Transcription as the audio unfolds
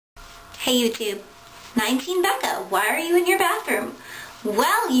Hey YouTube, 19 Becca, why are you in your bathroom?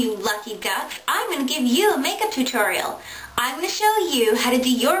 Well, you lucky ducks, I'm going to give you a makeup tutorial. I'm going to show you how to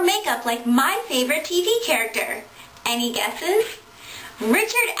do your makeup like my favorite TV character. Any guesses?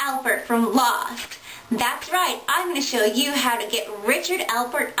 Richard Alpert from Lost. That's right, I'm going to show you how to get Richard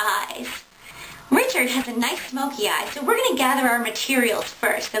Alpert eyes. Richard has a nice smoky eye, so we're going to gather our materials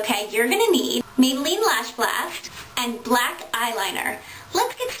first, okay? You're going to need Maybelline Lash Blast and black eyeliner.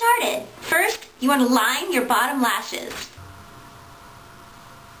 Let's get started. First, you want to line your bottom lashes.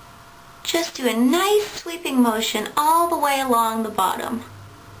 Just do a nice sweeping motion all the way along the bottom.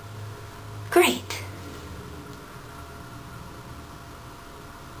 Great.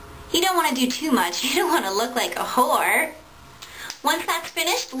 You don't want to do too much. You don't want to look like a whore. Once that's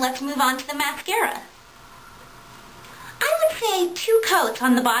finished, let's move on to the mascara. I would say 2 coats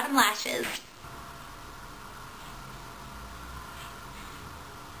on the bottom lashes.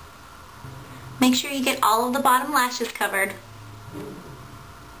 Make sure you get all of the bottom lashes covered.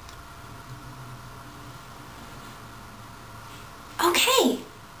 Okay,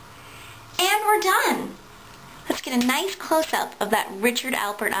 and we're done. Let's get a nice close-up of that Richard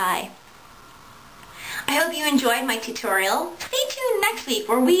Alpert eye. I hope you enjoyed my tutorial. Stay tuned next week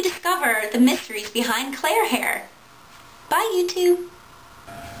where we discover the mysteries behind Claire hair. Bye, YouTube.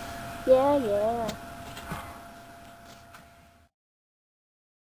 Yeah.